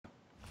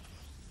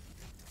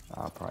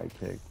I'll probably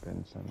kick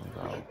Ben Simmons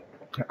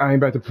out. I ain't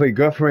about to play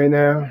Guff right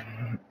now.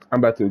 I'm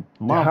about to.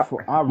 I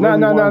No, really no,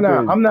 no, wanted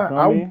no. to, I'm not.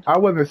 feel me? I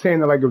wasn't saying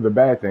that like it was a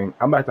bad thing.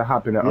 I'm about to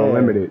hop into Yeah.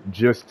 Unlimited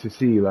just to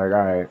see. Like,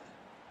 all right.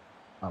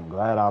 I'm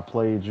glad I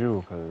played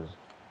you, because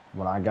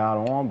when I got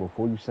on,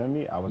 before you sent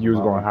me, I was You was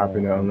about to gonna hop go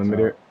into into...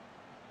 Unlimited.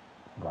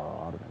 Bro,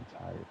 I would have been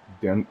tired.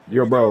 Damn,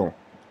 yo, bro.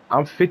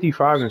 I'm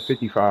 55 and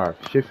 55.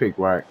 Shit fake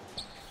right.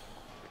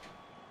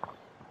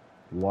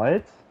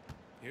 What?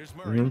 Here's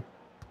Mm-hmm. Murray.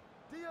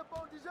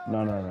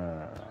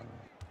 No.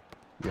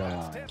 You're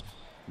lying.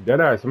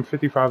 Deadass, I'm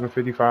 55 and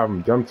 55.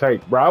 I'm dumb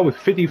tight. Bro, I was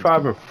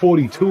 55 and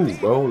 42,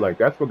 bro. Like,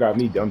 that's what got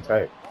me dumb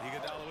tight.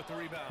 Iguodala with the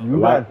rebound. A You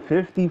lot. got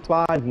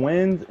 55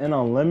 wins in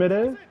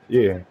Unlimited?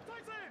 Yeah.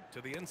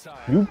 To the inside.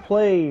 You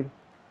played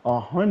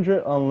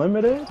 100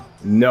 Unlimited?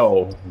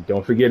 No.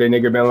 Don't forget a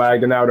nigga been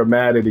lagging out or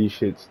mad at these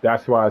shits.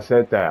 That's why I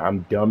said that.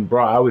 I'm dumb,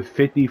 bro. I was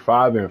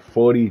 55 and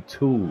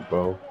 42,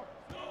 bro.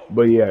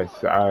 But yes,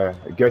 I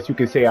guess you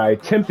could say I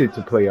attempted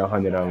to play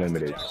 100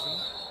 Unlimited.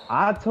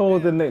 I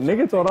told the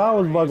nigga thought I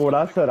was bugging when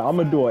I said I'm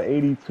gonna do an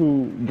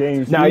 82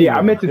 game season. Nah, yeah,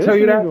 I meant to This tell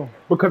you that nigga...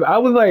 because I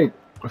was like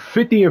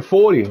 50 and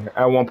 40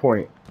 at one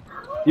point.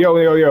 Yo.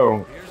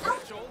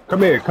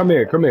 Come here.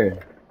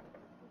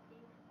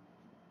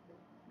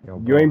 Yo, You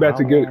bro, ain't about how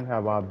to get. long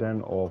have I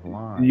been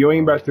offline? You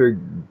ain't bro? about to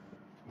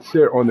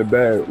sit on the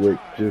bed with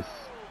just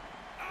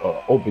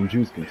open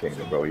juice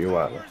container, bro. You're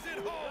wild.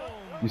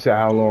 You said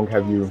how long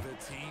have you?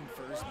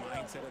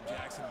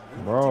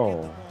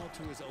 Bro.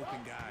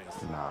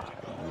 Nah,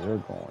 you're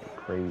going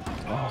crazy.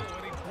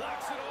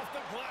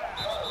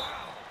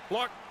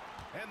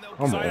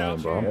 Come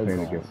on, bro. I'm You're playing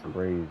going against you.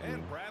 crazy.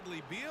 And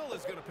Bradley Beal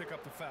is going to pick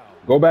up the foul.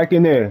 Go back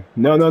in there.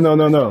 No.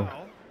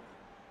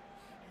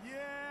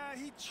 Yeah,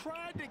 he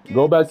tried to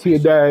Go back to your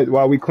dad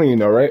while we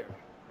clean, all right?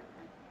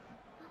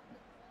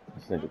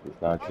 This nigga does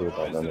not care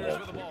about none of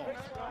that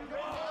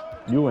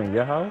shit. You in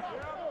your house?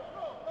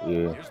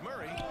 Yeah.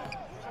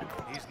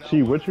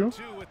 She with you?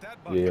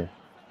 Yeah.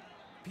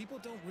 People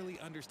don't really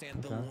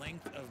understand the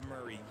length of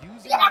Murray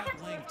using that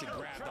length to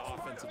grab the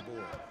offensive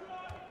board.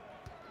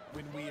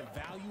 When we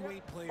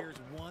evaluate players,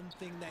 one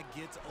thing that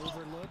gets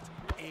overlooked,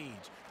 age.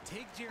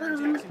 Take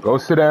Jaren Jackson. Go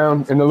sit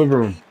down in the living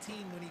room.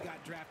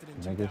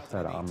 Nigga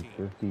said I'm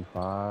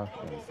 55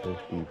 and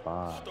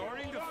 55.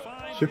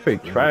 Shit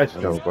fake trash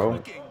though,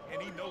 bro.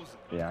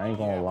 Yeah, I ain't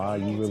gonna lie,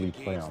 you really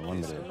play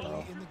Unlimited,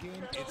 bro.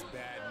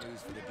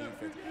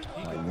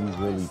 Like,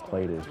 you really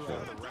play this shit.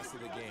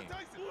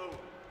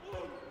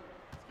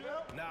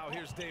 Now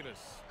here's Davis.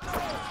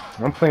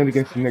 I'm playing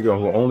against a nigga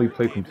who only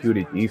play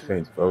computer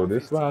defense, bro.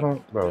 This is why I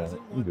don't, bro.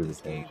 You do the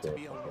same shit.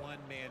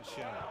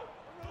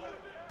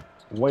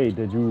 Wait,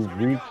 did you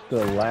reach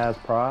the last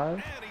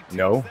prize?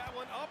 No.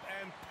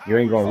 You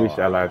ain't gonna reach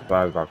that last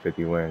prize by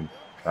 50 wins.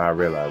 I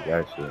realize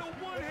that shit.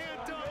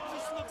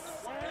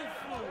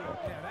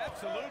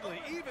 Absolutely,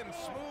 even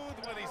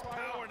smooth when he's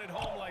powering it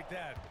home like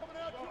that.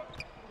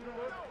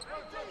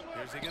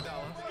 Here's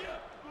Iguodala.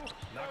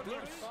 Knocked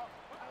loose.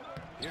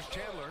 Here's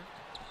Chandler.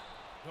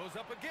 Goes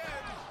up again.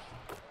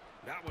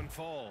 That one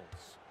falls.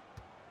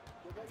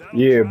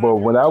 Yeah, but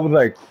when I was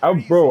like,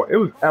 bro, it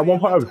was at one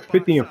point I was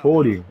 50 and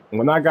 40.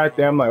 When I got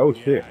there, I'm like, oh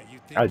shit,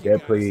 I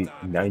did play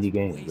 90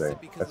 games.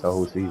 Like that's a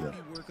whole season.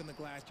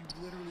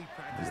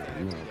 Yeah,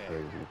 you ain't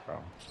crazy, bro.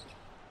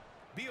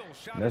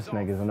 This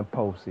nigga's in the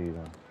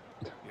postseason.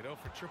 You know,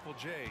 for Triple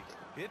J,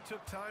 it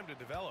took time to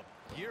develop.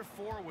 Year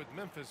 4 with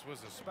Memphis was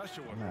a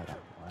special one.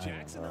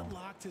 Jackson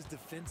unlocked his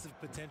defensive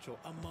potential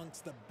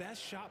amongst the best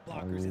shot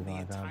blockers in the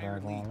entire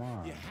league.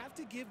 You have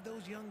to give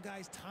those young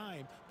guys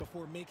time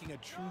before making a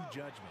true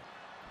judgment.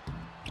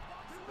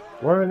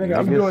 Word, nigga,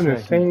 I'm doing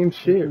the same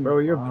shit, bro.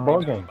 You're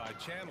bugging.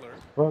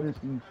 Fuck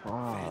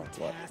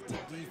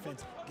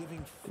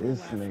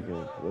this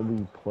nigga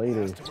really play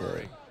this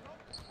shit.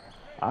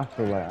 I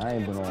feel like I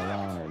ain't been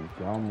online in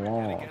dumb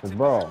long. Cause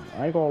bro,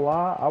 I ain't gonna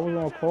lie, I was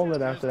gonna call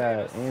it after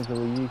that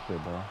Angela Yee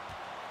shit, bro.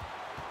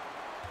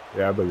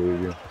 Yeah, I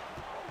believe you.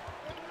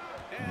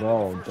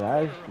 Bro,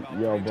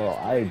 bro,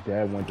 I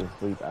dead went to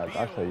sleep after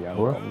I said, yeah, I'm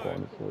going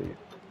to sleep.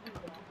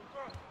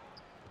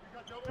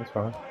 That's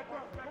fine.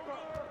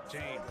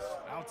 James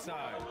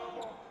outside.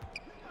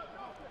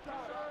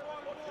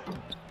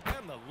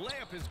 And the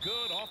layup is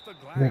good off the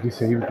glass. Nigga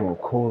said he was gonna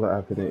call it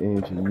after the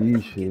Angela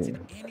Yee shit.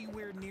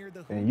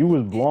 And you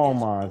was blowing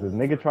mine, cause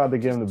nigga tried to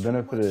give him the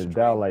benefit of the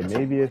doubt, like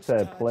maybe it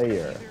said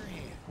player.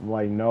 I'm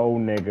like, no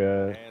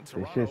nigga,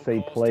 it should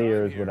say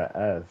players with an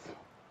S.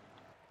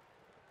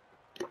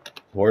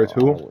 Word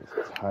too? I was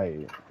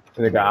tight.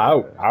 Nigga,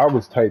 I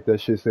was tight that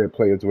shit said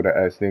players with an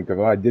S thing, cause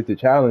when I did the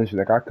challenge,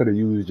 like I could have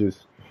used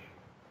just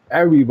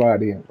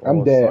everybody.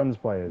 I'm dead.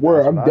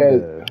 Word, I'm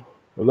dead.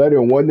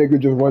 Letting one nigga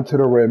just run to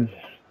the rim,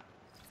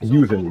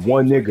 using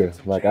one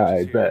nigga. Like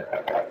I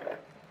bet.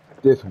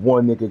 This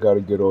one nigga gotta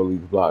get all these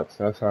blocks.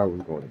 That's how I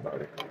was going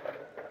about it.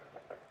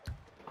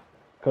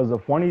 Cause the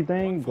funny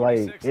thing, like,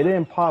 it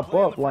didn't pop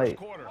up, like,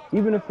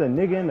 even if the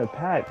nigga in the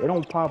pack, it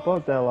don't pop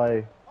up that,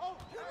 like,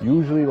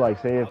 usually,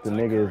 like, say if the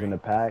nigga is in the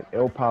pack,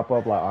 it'll pop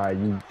up like,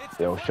 alright,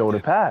 it'll show the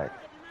pack.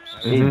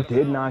 It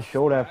did not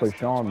show that for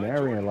Sean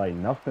Marion. Like,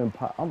 nothing.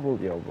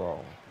 Yo, bro.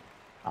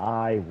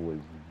 I was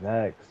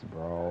vexed,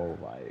 bro.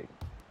 Like,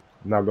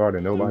 not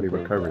guarding nobody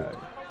but coverage.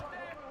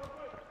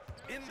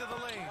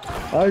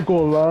 I ain't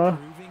gonna lie.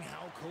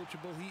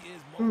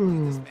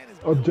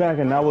 Oh, Jack,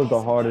 and that was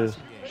the hardest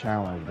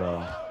challenge,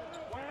 bro.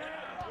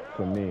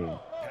 For me.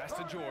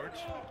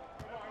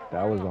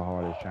 That was the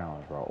hardest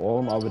challenge, bro.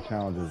 All them other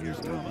challenges was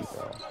easy,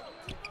 bro.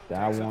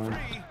 That one.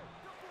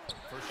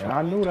 And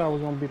I knew that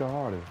was gonna be the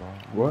hardest, bro.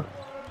 What?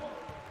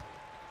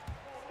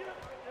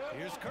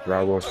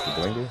 Drive off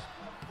the blanket?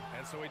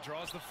 And so he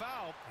draws the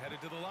foul, headed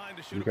to the line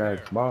to shoot. You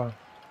got small.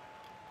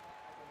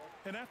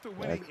 And after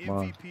winning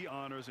MVP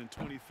honors in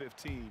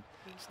 2015,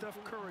 Steph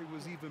Curry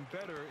was even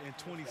better in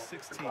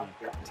 2016,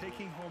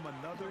 taking home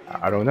another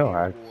MVP I don't know.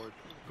 award,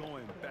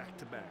 going back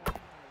to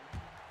back.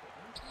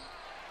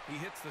 He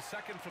hits the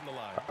second from the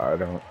line. I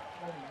don't.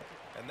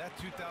 And that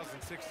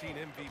 2016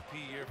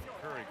 MVP year for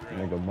Curry.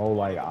 Nigga Mo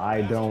like,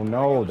 I don't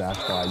know. That's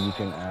why you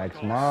can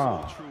ask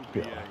Mom.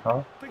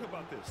 Huh? Think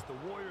about this. The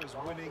Warriors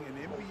winning an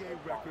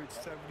NBA record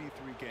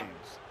 73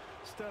 games.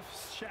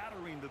 Steph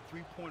shattering the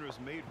three-pointers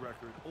made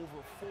record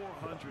over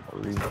 400 for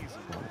the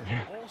season.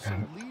 Also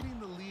leading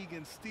the league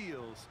in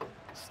steals.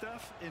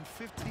 Steph in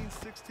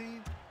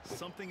 15-16,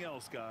 something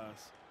else,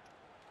 guys.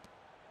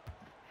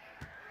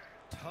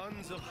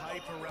 Tons of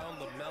hype around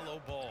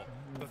LaMelo Ball,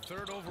 the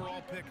third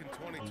overall pick in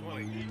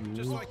 2020,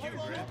 just like you,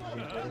 Grant.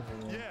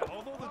 Yeah,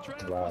 although the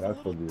draft was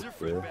a little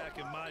different back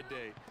in my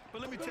day.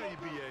 But let me tell you,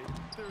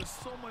 B.A., there is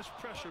so much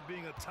pressure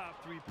being a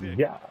top 3 pick.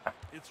 Yeah.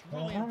 It's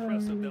really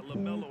impressive that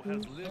LaMelo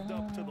has lived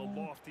up to the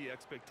lofty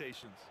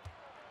expectations.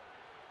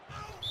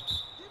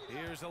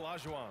 Here's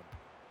Olajuwon.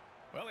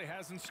 Well, he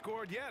hasn't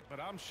scored yet, but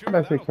I'm sure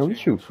I think, can we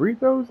shoot free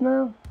throws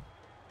now?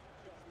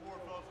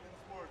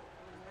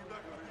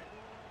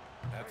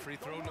 That free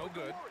throw, no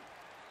good.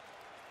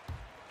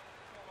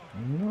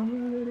 No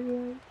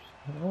good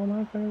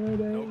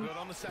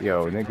on the second.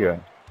 Yo, nigga.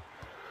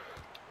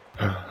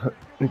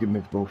 Nigga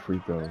missed both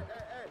free throws. Now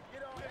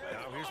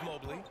here's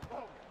Mobley.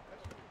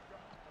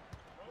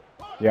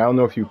 Yeah, I don't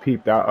know if you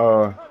peeped.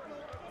 I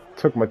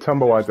took my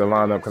tumble out the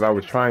lineup because I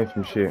was trying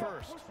some shit.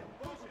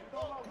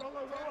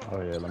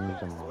 Oh yeah, let me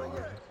jump on.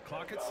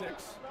 Clock at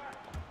 6.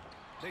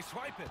 They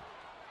swipe it.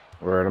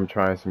 Word, I'm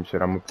trying some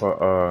shit. I'm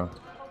gonna put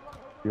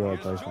You all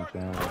play some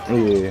channel.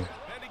 Yeah.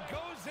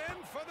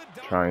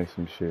 Trying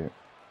some shit.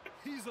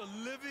 He's a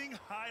living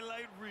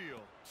highlight reel.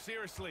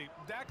 Seriously,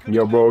 that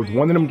yo, bro,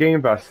 one of them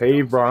games I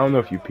saved, bro. I don't know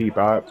if you peep.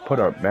 I put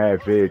up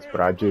mad vids,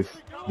 but I just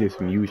did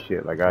some new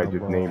shit. Like I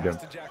just named them.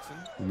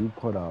 You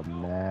put up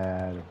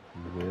mad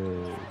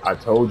vids. I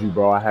told you,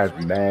 bro. I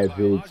have mad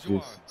vids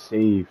just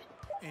saved.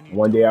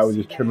 One day I was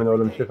just trimming all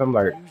them shits. I'm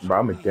like, bro,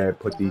 I'm a dad.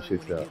 Put these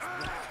shits up.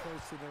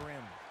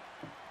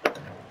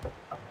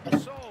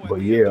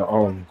 But yeah,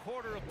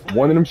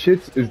 one of them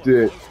shits is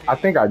the, I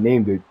think I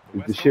named it,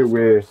 is the shit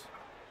where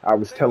I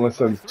was telling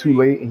son it's too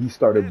late and he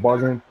started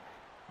buzzing.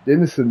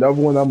 Then it's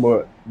another one, I'm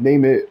gonna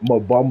name it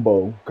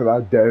Mabumbo, cause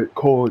I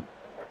called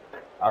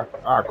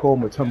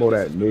Matumbo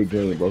that mid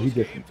game, bro. He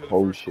did some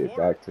cold shit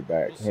back to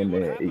back, him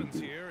and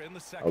AD.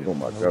 I was on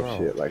my Guff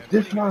shit, like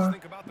this line,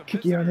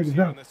 kick y'all niggas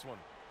out.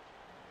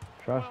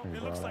 Trust me,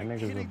 bro. That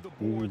nigga's a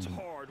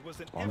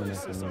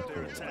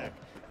dude.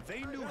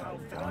 They knew how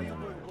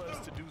valuable it was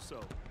to do so.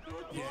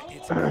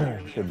 Yeah,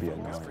 it should be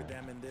annoying.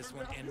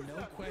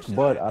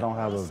 But I don't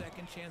have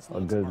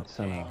a good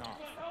center.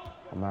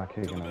 I'm not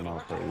kicking him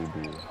out for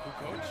AD.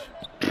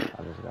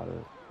 I just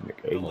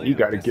gotta. You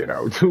gotta get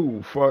out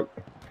too. Fuck.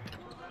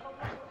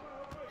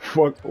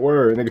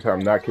 Word. Nigga, I'm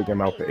not kicking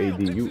him out for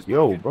AD.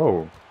 Yo,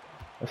 bro.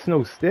 That's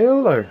no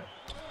steal, or?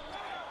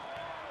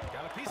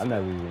 I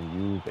never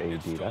even used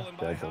AD.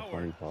 That's the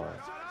funny part.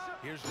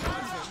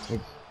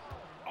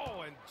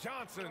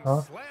 Johnson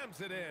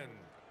slams it in.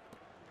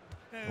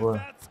 And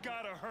that's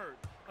gotta hurt.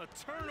 A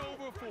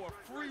turnover for a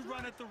free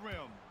run at the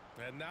rim.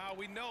 And now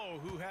we know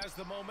who has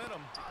the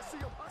momentum.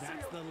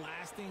 That's the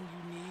last thing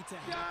you need to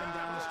happen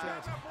down the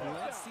stretch.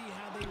 Let's see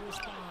how they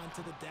respond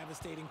to the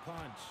devastating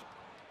punch.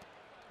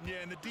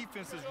 Yeah, and the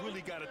defense has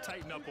really got to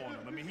tighten up on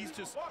him. I mean, he's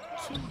just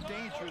too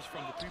dangerous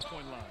from the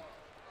three-point line.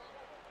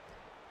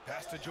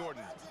 Pass to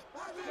Jordan.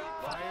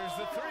 Fires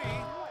the 3.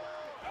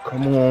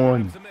 Come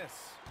on.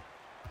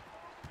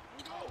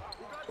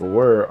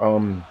 Word,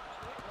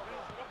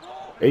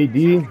 AD,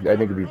 that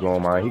nigga be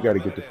blowing mine. He got to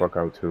get the fuck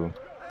out too.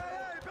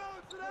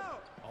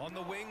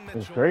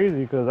 It's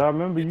crazy because I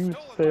remember you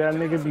say that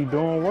nigga be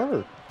doing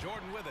work.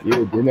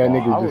 Yeah, then that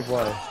nigga just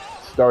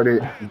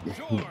started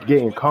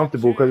getting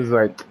comfortable because it's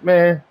like,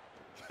 man,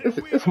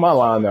 it's my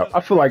lineup.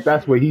 I feel like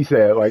that's what he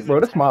said. Like, bro,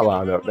 that's my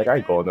lineup. Like, I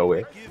ain't going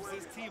nowhere.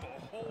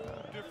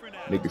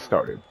 Nigga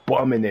started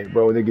bumming it,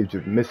 bro. Nigga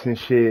just missing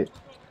shit.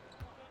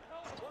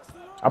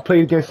 I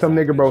played against some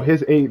nigga, bro.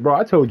 His 8, bro.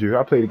 I told you,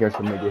 I played against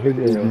some nigga.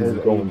 His 8 was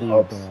going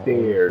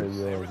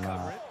upstairs.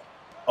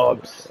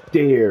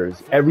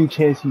 Upstairs. Every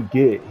chance he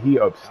get, he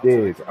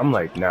upstairs. I'm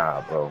like,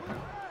 nah, bro.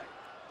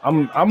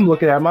 I'm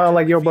looking at mine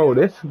like, yo, bro,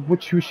 that's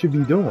what you should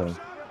be doing.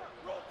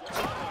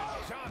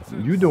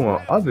 You doing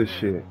other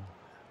shit.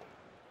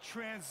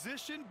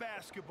 Transition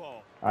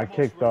basketball. I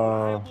kicked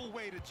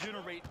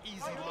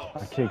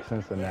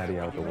Cincinnati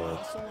out the world.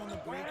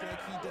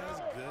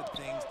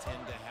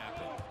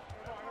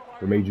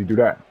 What made you do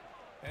that?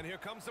 And here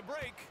comes the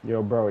break.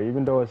 Yo, bro,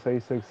 even though it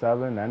says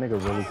 6'7", that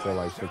nigga really feel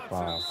like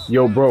 6'5".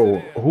 Yo, bro,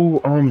 who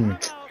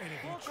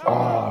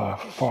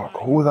fuck,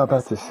 who was I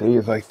about to say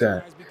is like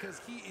that?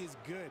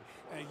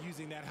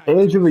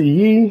 Angela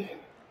Yee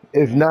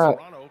is not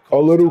a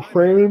little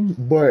frame,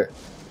 but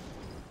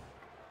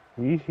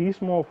he's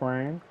small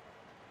frame.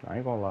 I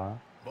ain't gonna lie.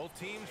 Both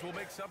teams will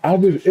make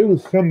it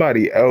was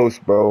somebody else,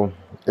 bro.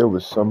 It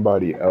was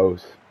somebody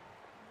else.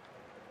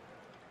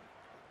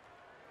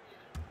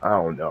 I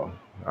don't know.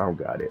 I don't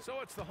got it. So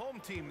it's the home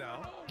team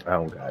now. I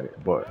don't got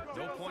it, but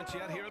No points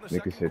yet here in the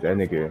nigga said that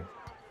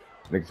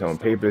niggas on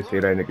paper say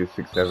that nigga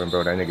 6'7",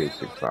 bro. That nigga is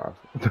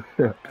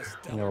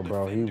 6'5". Yo,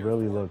 bro, he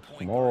really looks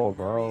small,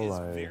 bro.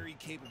 Like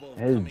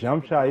his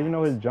jump shot, even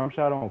though his jump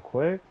shot on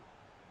quick,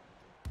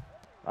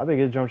 I think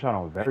his jump shot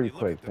on very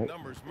quick. To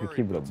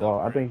keep it a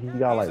ball, I think he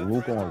got like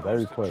Luka on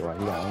very quick. Like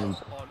he got only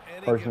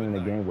person in the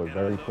game with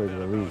very quick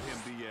release.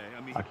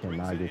 I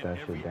cannot get that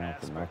shit down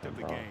for nothing,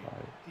 bro. Like,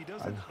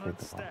 I just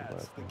picked him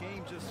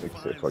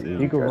up.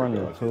 He could run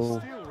the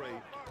two.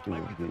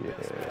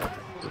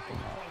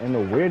 And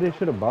the weirdest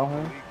shit about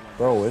him,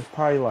 bro, it's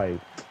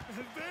probably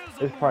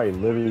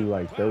literally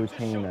like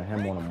 13 of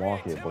him on the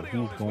market, but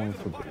he's going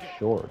for the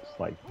shorts,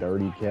 like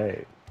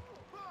 30K.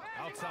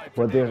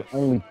 But there's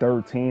only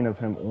 13 of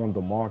him on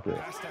the market.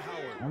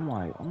 I'm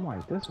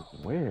like, this is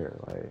weird,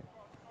 like.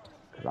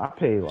 Cause I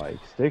paid like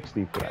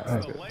 60 for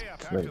that.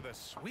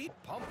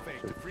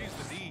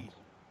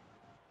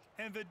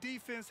 And the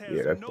defense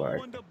has no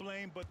one to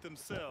blame but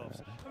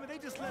themselves. I mean, they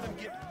just let him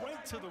get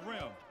right to the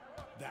rim.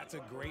 That's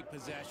a great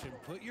possession.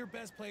 Put your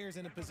best players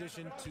in a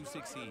position to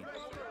succeed.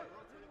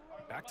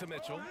 Back to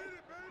Mitchell.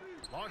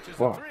 Launches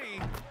a three.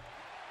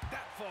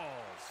 That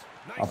falls.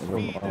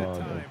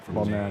 Nice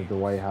my man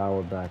Dwight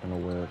Howard back in the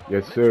whip.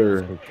 Yes,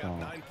 sir.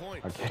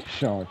 I kicked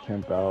Sean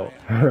Kemp out.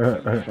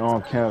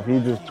 Sean Kemp,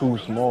 he's just too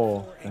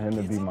small for him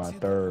to be my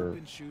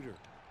third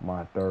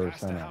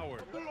center.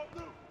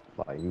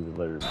 Like he was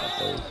literally my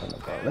third center,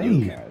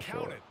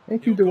 bro.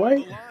 Thank you,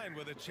 Dwight.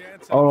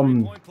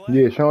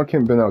 Yeah, Sean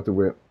Kemp been out the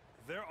whip.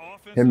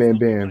 Him and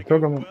Ben.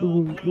 Talking about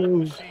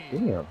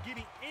damn.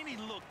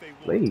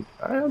 Late.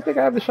 I don't think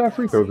I ever shot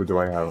free throws with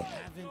Dwight Howard.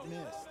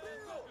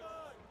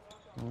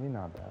 He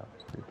not bad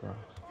free throws.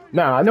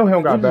 Nah, I know he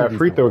don't got bad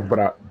free throws,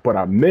 but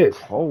I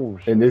missed. Oh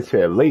shit. And it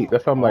said late.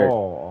 That's why I'm like,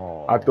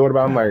 I thought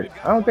about. I'm like,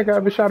 I don't think I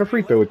ever shot a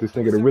free throw with this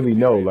nigga to really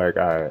know. Like,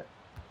 I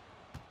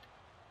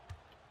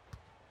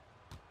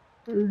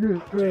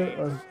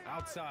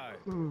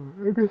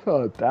gets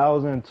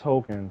 1,000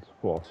 tokens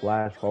for a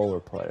flash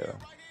forward player.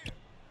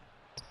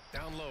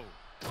 Down low.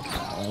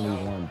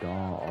 Only one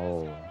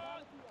Dawn.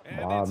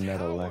 Bob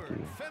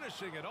Medalecki.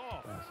 That's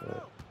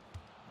it.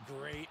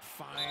 Great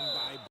find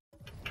by.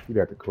 You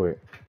got to quit.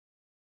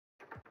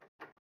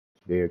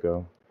 There you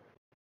go.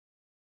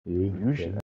 You should.